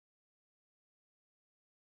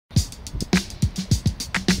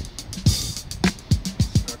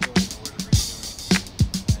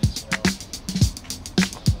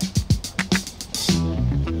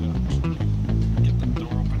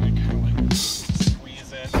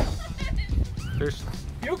There's...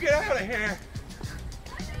 You get out of here!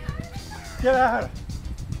 Get out!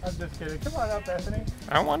 I'm just kidding. Come on up, Bethany.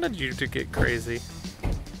 I wanted you to get crazy.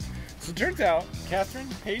 So it turns out, Catherine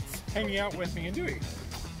hates hanging out with me and Dewey.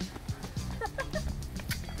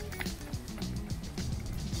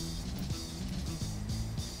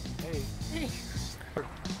 Hey.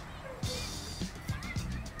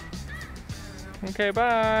 Okay,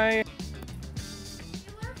 bye.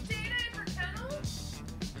 You left Dana in her kennel? Is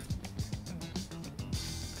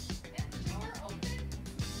the door open?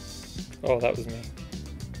 Oh, that was me.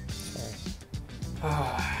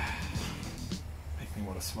 Sorry. Make me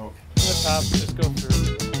want to smoke. From the top, just go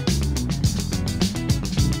through.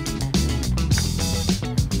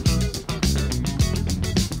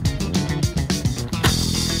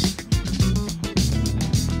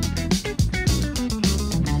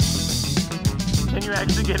 Can you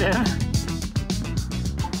actually get in?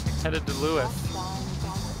 Headed to Lewis.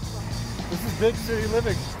 This is big city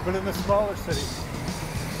living, but in a smaller city.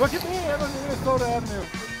 Look at me, I'm on Minnesota Avenue.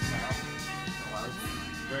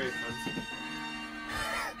 Very offensive.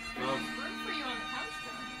 Room for you on the couch,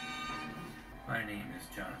 John. My name is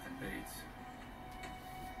Jonathan Bates.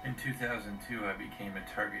 In 2002, I became a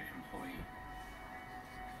Target employee.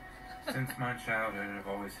 Since my childhood, I've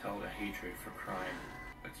always held a hatred for crime,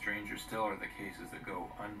 but stranger still are the cases that go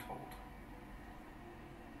untold.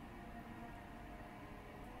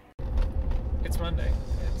 It's Monday.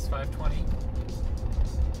 It's 5:20.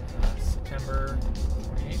 September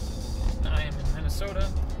 28th. I am in Minnesota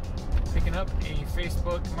picking up a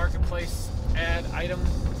Facebook Marketplace ad item,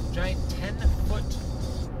 giant 10-foot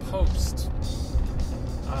post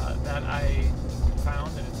that I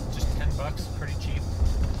found, and it's just $10, pretty cheap.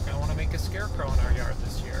 I want to make a scarecrow in our yard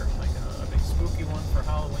this year, like a big spooky one for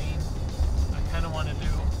Halloween. I kind of want to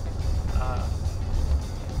do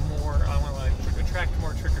more. I want to attract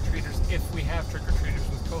more trick-or-treaters if we have trick-or-treaters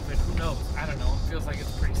with COVID. Who knows? I don't know. It feels like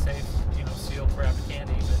it's pretty safe, you know, sealed, wrapped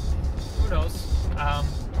candy, but who knows?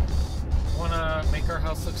 Want to make our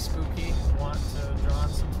house look spooky. Want to draw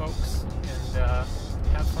on some folks and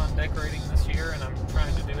have fun decorating this year, and I'm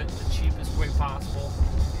trying to do it the cheapest way possible,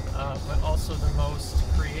 but also the most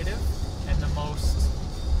creative and the most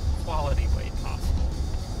quality way possible.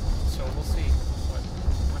 So we'll see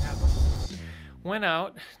what happens. Went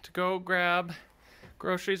out to go grab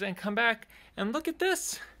groceries and come back, and look at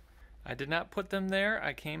this. I did not put them there.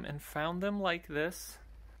 I came and found them like this.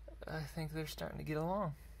 I think they're starting to get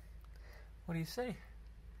along. What do you say?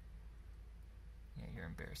 Yeah, you're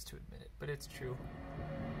embarrassed to admit it, but it's true.